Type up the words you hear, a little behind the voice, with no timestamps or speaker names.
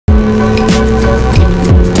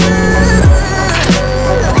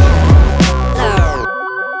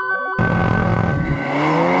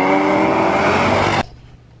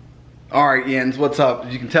shenanigans. What's up?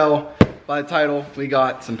 As you can tell by the title, we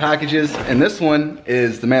got some packages, and this one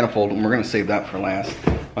is the Manifold, and we're gonna save that for last.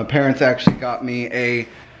 My parents actually got me a,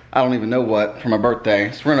 I don't even know what, for my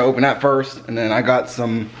birthday. So we're gonna open that first, and then I got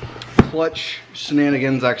some clutch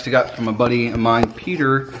shenanigans I actually got from a buddy of mine,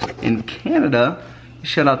 Peter, in Canada.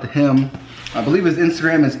 Shout out to him. I believe his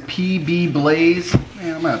Instagram is PB Blaze.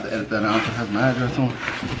 Man, I'm gonna have to edit that out. It has my address on.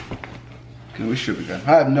 Okay, we should be good.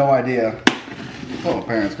 I have no idea what my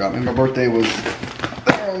parents got me. My birthday was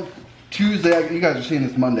Tuesday. You guys are seeing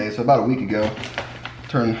this Monday, so about a week ago.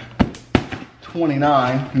 Turned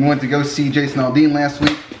 29. We went to go see Jason Aldean last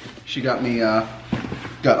week. She got me, got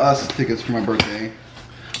us tickets for my birthday.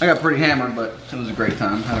 I got pretty hammered, but it was a great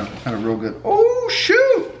time. Had a real good. Oh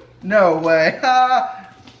shoot! No way.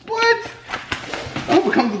 What? Oh,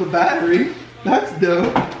 it comes with a battery. That's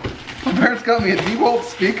dope. My parents got me a DeWalt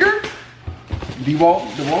speaker. DeWalt.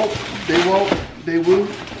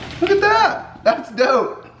 Look at that. That's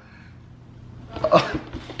dope.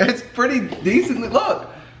 It's pretty decent. Look.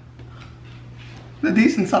 The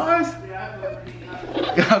decent size.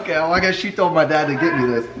 Okay, well, I guess she told my dad to get me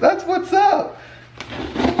this. That's what's up.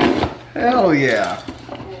 Hell yeah.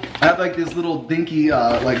 I have like this little dinky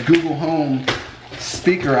like Google Home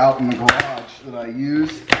speaker out in the garage that I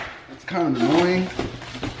use. It's kind of annoying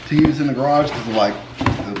to use in the garage because of like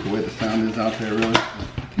the way the sound is out there really.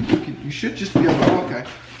 You should just be able to, okay.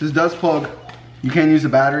 This does plug, you can use a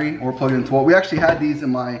battery or plug it into wall. We actually had these in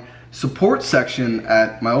my support section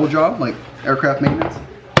at my old job, like aircraft maintenance.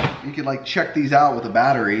 You could like check these out with a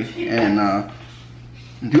battery and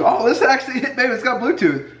do, oh, this actually, babe, it's got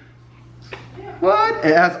Bluetooth. What?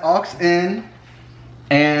 It has aux in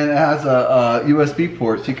and it has a USB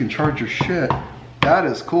port so you can charge your shit. That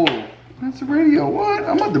is cool. That's a radio. What?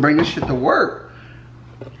 I'm about to bring this shit to work.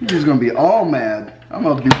 You're just gonna be all mad. I'm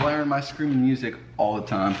about to be blaring my screaming music all the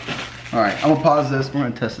time. All right, I'm gonna pause this. We're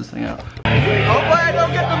gonna test this thing out. Hopefully I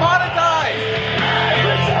don't get demonetized.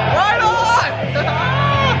 Right on.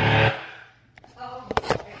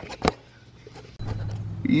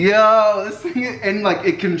 Yo, this thing, and like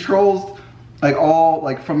it controls like all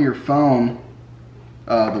like from your phone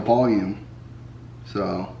the volume,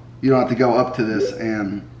 so you don't have to go up to this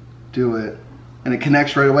and do it, and it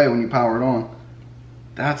connects right away when you power it on.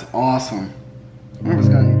 That's awesome. I wonder if it's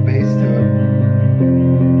got any bass to it.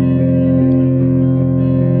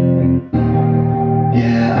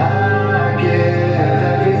 Yeah, I get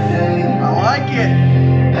everything. I like it.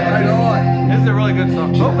 Right on. This is a really good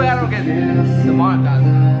song. Hopefully I don't get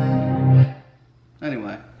demonetized.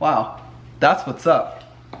 Anyway, wow. That's what's up.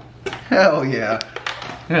 Hell yeah.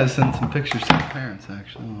 I gotta send some pictures to my parents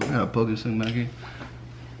actually. I gotta plug this thing back in.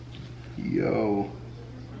 Yo.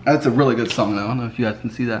 That's a really good song though. I don't know if you guys can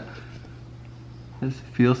see that. Just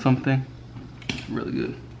feel something. It's really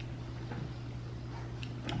good.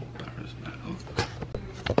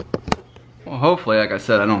 Well, hopefully, like I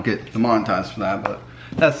said, I don't get demonetized for that, but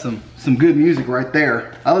that's some good music right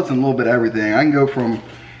there. I listen to a little bit of everything. I can go from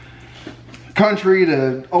country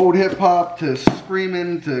to old hip hop to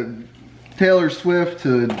screaming to Taylor Swift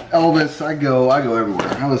to Elvis. I go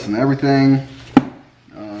everywhere. I listen to everything.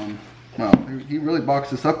 Well, he really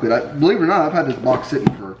boxed this up good. Believe it or not, I've had this box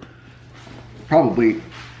sitting for probably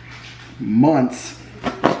months.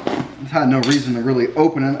 I've had no reason to really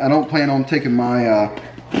open it. I don't plan on taking my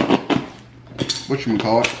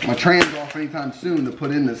my trans off anytime soon to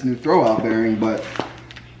put in this new throwout bearing, but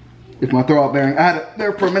if my throwout bearing, I had it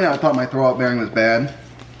there for a minute, I thought my throwout bearing was bad.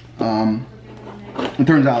 It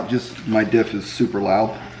turns out just my diff is super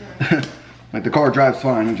loud. Like the car drives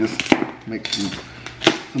fine, it just makes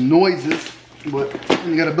some noises, but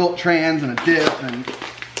when you got a built trans and a diff and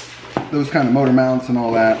those kind of motor mounts and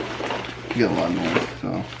all that, you get a lot of noise.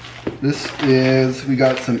 So this is, we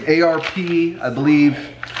got some ARP, I believe,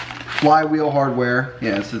 flywheel hardware.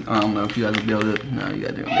 Yeah, this is, I don't know if you guys will be able to, no, you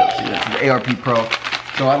guys won't be able to see that. It's the ARP Pro.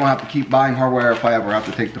 So I don't have to keep buying hardware if I ever have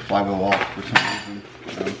to take the flywheel off for some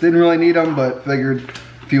reason. Didn't really need them, but figured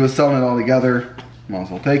if he was selling it all together, might as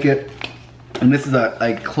well take it. And this is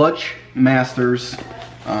a Clutch Masters,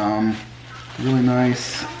 really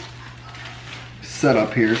nice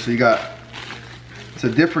setup here. So you got, it's a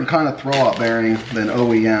different kind of throwout bearing than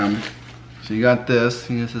OEM. So you got this,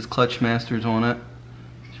 and this is Clutch Masters on it.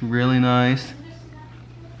 It's really nice.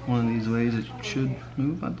 One of these ways it should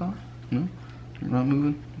move, I thought. No? You're not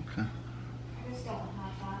moving? Okay.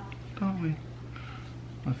 Don't we?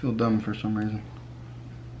 I feel dumb for some reason.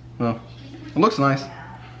 Well, it looks nice.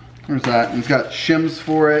 There's that. And it's got shims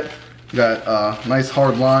for it. Got a nice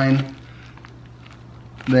hard line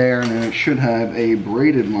there, and then it should have a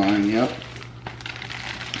braided line, yep.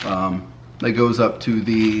 That goes up to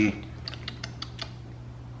the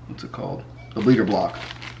what's it called? The bleeder block.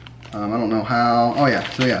 I don't know how, oh yeah,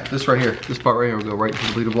 so yeah, this right here, this part right here will go right to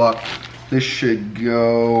the bleeder block. This should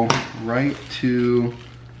go right to,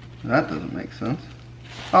 that doesn't make sense.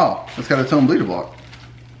 Oh, it's got its own bleeder block.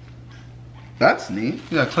 That's neat.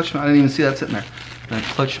 Yeah, clutch, I didn't even see that sitting there.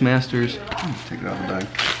 Clutch masters, take it out of the bag.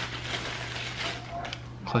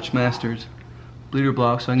 Clutch masters, bleeder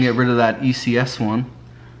block, so I can get rid of that ECS one.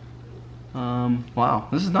 Wow,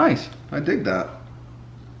 this is nice. I dig that.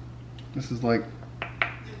 This is like,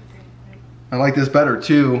 I like this better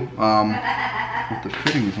too, with the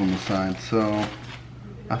fittings on the side. So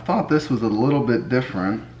I thought this was a little bit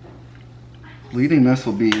different. Bleeding this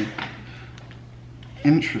will be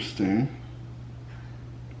interesting.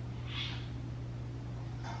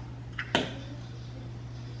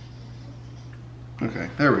 Okay,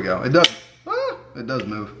 there we go. It does. Ah, it does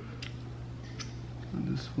move.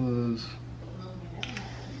 And this was.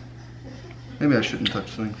 Maybe I shouldn't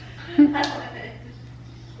touch things.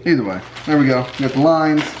 Either way, there we go. We got the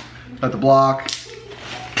lines, got the block,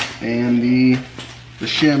 and the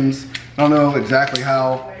shims. I don't know exactly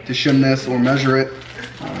how to shim this or measure it.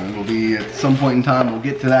 It'll be at some point in time. We'll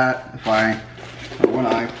get to that when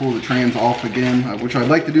I pull the trans off again, which I'd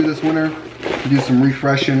like to do this winter. Do some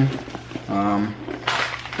refreshing.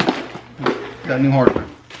 Got new hardware.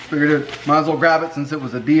 Figured it, might as well grab it since it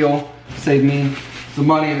was a deal. Save me some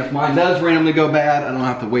money, and if mine does randomly go bad, I don't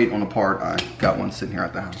have to wait on a part. I got one sitting here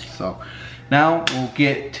at the house. So now we'll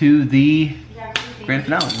get to the grand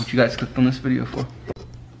finale, what you guys clicked on this video for.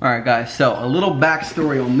 Alright guys, so a little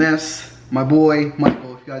backstory on this. My boy,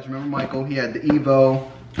 Michael, if you guys remember Michael, he had the Evo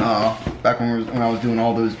back when I was doing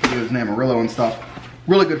all those videos in Amarillo and stuff.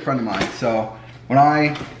 Really good friend of mine. So when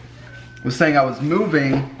I was saying I was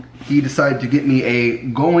moving, he decided to get me a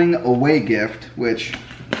going away gift, which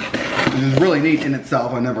is really neat in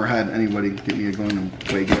itself. I never had anybody get me a going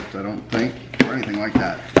away gift, I don't think, or anything like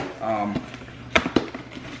that.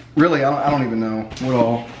 Really, I don't even know what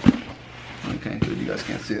all, okay, good, you guys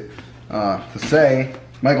can't see it, to say.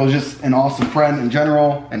 Michael's just an awesome friend in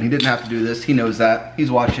general, and he didn't have to do this. He knows that.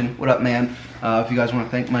 He's watching. What up, man? If you guys want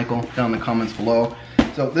to thank Michael, down in the comments below.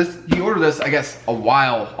 So he ordered this, I guess, a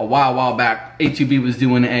while back. A2B was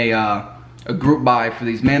doing a group buy for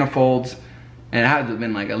these manifolds, and it had to have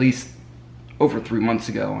been like at least over 3 months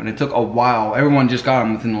ago, and it took a while. Everyone just got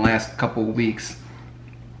them within the last couple of weeks,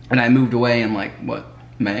 and I moved away in like what,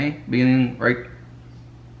 May, beginning, right?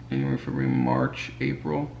 January, February, March,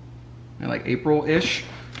 April, like April-ish,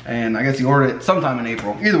 and I guess he ordered it sometime in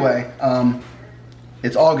April. Either way,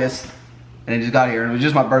 it's August. And it just got here, and it was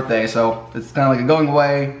just my birthday, so it's kind of like a going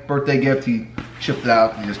away birthday gift. He shipped it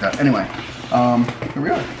out, and he just got it. Anyway, here we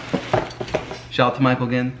are. Shout out to Michael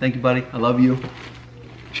again. Thank you, buddy. I love you.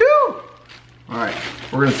 Shoo! Alright,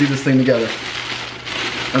 we're gonna see this thing together.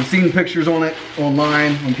 I've seen pictures on it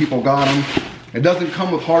online when people got them. It doesn't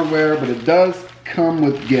come with hardware, but it does come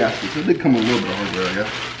with gaskets. It did come with a little bit of hardware, I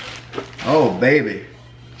guess. Oh, baby.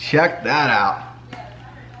 Check that out.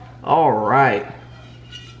 Alright.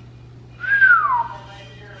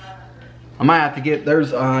 I might have to get,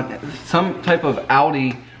 there's some type of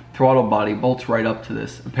Audi throttle body bolts right up to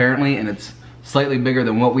this apparently, and it's slightly bigger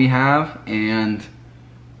than what we have and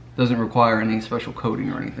doesn't require any special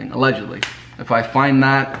coating or anything, allegedly. If I find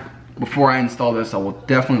that before I install this, I will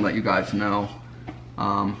definitely let you guys know.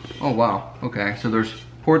 Oh wow, okay, so there's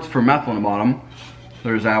ports for methyl on the bottom.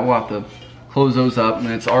 There's that, we'll have to close those up, and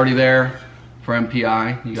it's already there for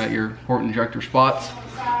MPI. You got your port injector spots.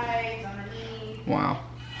 Wow.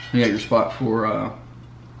 You got your spot for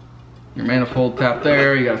your manifold tap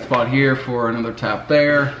there. You got a spot here for another tap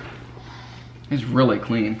there. It's really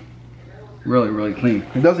clean. Really, really clean.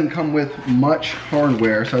 It doesn't come with much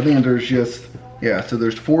hardware, so I think there's just, yeah, so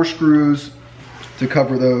there's 4 screws to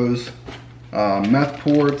cover those meth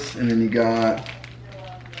ports, and then you got,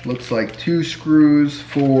 looks like 2 screws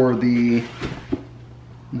for the,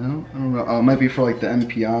 no, I don't know, it might be for like the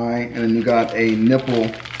MPI, and then you got a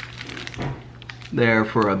nipple there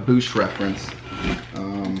for a boost reference,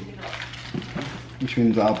 which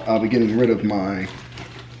means I'll be getting rid of my,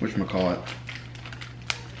 whatchamacallit,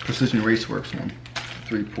 Precision Raceworks one,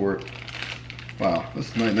 3-port. Wow, this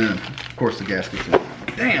is nice, man. Of course the gasket's in.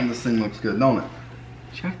 Damn, this thing looks good, don't it?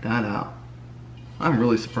 Check that out. I'm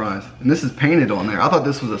really surprised. And this is painted on there. I thought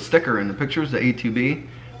this was a sticker in the pictures, the A2B.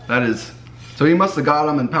 That is, so he must have got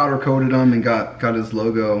them and powder coated them and got his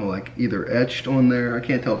logo like either etched on there. I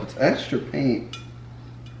can't tell if it's etched or paint.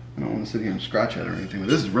 I don't want to sit here and scratch it or anything, but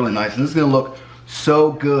this is really nice. And this is gonna look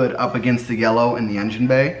so good up against the yellow in the engine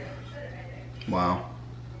bay. Wow.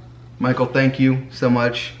 Michael, thank you so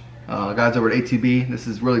much. Guys over at A2B, this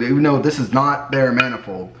is really, even though this is not their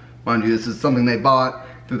manifold, Mind you, this is something they bought,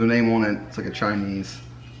 threw their name on it. It's like a Chinese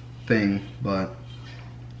thing, but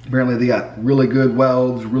apparently they got really good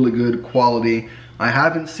welds, really good quality. I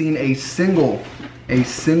haven't seen a single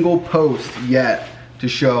post yet to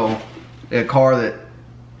show a car that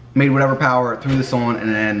made whatever power, threw this on, and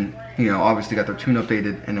then, you know, obviously got their tune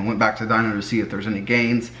updated and then went back to the dyno to see if there's any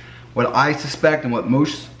gains. What I suspect and what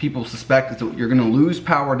most people suspect is that you're gonna lose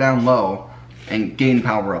power down low and gain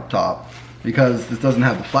power up top, because this doesn't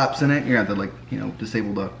have the flaps in it. You're gonna have to, like, you know,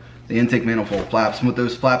 disable the intake manifold flaps. And what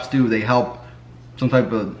those flaps do, they help some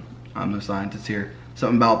type of, I'm no scientist here,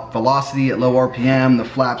 something about velocity at low RPM. The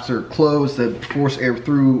flaps are closed that force air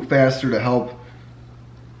through faster to help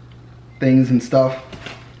things and stuff.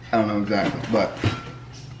 I don't know exactly, but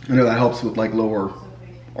I know that helps with like lower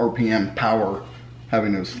RPM power,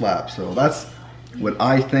 having those flaps. So that's what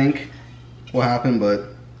I think will happen, but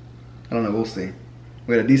I don't know, we'll see.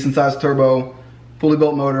 We had a decent sized turbo, fully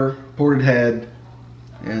built motor, ported head,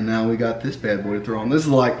 and now we got this bad boy to throw on. This is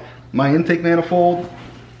like my intake manifold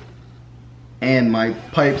and my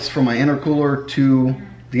pipes from my intercooler to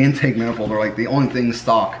the intake manifold are like the only thing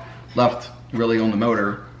stock left really on the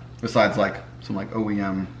motor, besides like some like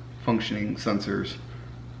OEM functioning sensors.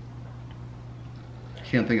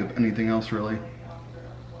 Can't think of anything else really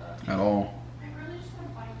at all.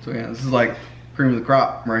 So yeah, this is like cream of the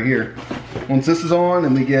crop right here. Once this is on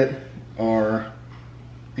and we get our,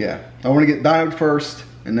 yeah, I want to get dynoed first,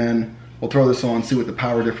 and then we'll throw this on, see what the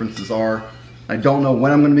power differences are. I don't know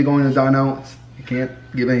when I'm going to be going to dyno. I can't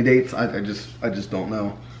give any dates. I just don't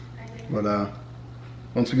know. But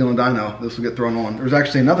once we get on dyno, this will get thrown on. There's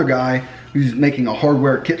actually another guy who's making a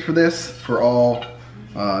hardware kit for this, for all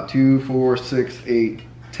 2, 4, 6, 8,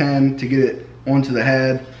 10 to get it onto the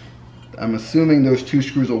head. I'm assuming those 2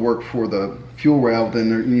 screws will work for the fuel rail. Then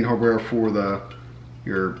you need hardware for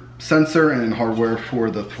your sensor and hardware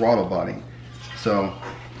for the throttle body. So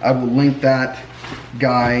I will link that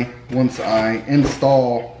guy once I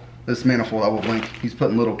install this manifold. I will link. He's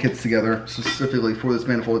putting little kits together specifically for this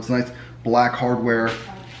manifold. It's nice black hardware.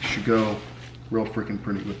 Should go real freaking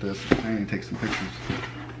pretty with this. I need to take some pictures.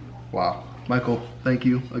 Wow. Michael, thank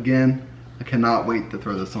you again. I cannot wait to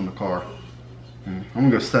throw this on the car. I'm gonna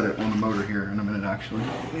go set it on the motor here in a minute actually.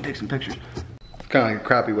 Let me take some pictures. It's kind of like a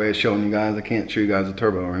crappy way of showing you guys. I can't show you guys a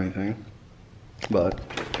turbo or anything. But,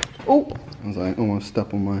 oh, I was like, almost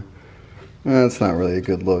step on my, that's not really a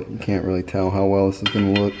good look. You can't really tell how well this is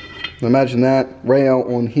gonna look. Imagine that rail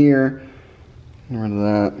on here. Get rid of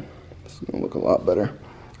that. This is gonna look a lot better.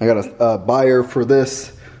 I got a buyer for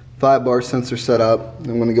this 5-bar sensor setup.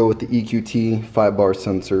 I'm gonna go with the EQT 5-bar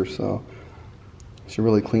sensor, so should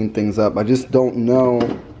really clean things up. I just don't know.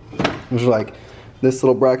 There's like this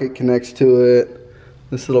little bracket connects to it.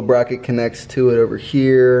 This little bracket connects to it over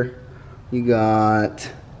here. You got,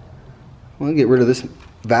 I want to get rid of this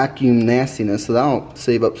vacuum nastiness, so that'll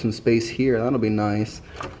save up some space here. That'll be nice.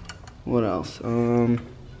 What else?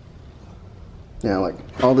 Yeah, like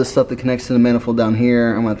all this stuff that connects to the manifold down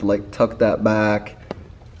here, I'm gonna have to like tuck that back.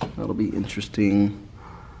 That'll be interesting.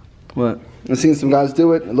 What? I've seen some guys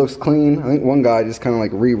do it. It looks clean. I think one guy just kind of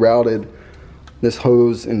like rerouted this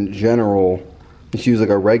hose in general. Just use like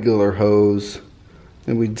a regular hose,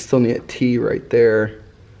 and we'd still need a T right there.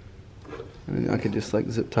 And I could just like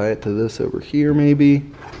zip tie it to this over here maybe.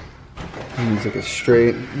 And use like a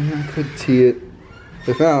straight. I could tee it.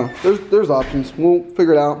 If there's options. We'll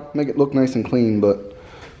figure it out. Make it look nice and clean. But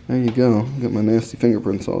there you go. Got my nasty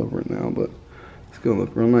fingerprints all over it now. But it's gonna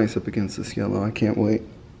look real nice up against this yellow. I can't wait.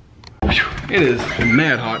 It is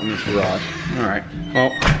mad hot in this garage. All right,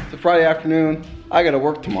 well, it's a Friday afternoon. I gotta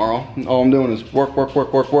work tomorrow. And all I'm doing is work. But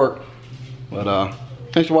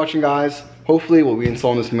thanks for watching, guys. Hopefully we'll be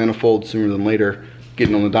installing this manifold sooner than later.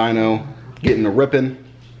 Getting on the dyno, getting the ripping.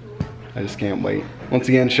 I just can't wait. Once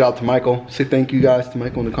again, shout out to Michael. Say thank you guys to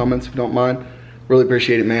Michael in the comments if you don't mind. Really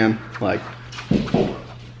appreciate it, man. Like,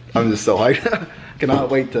 I'm just so hyped. Cannot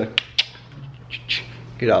wait to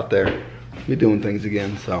get out there, be doing things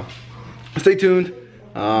again, so. Stay tuned.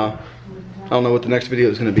 I don't know what the next video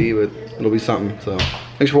is going to be, but it'll be something. So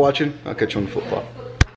thanks for watching. I'll catch you on the flip-flop.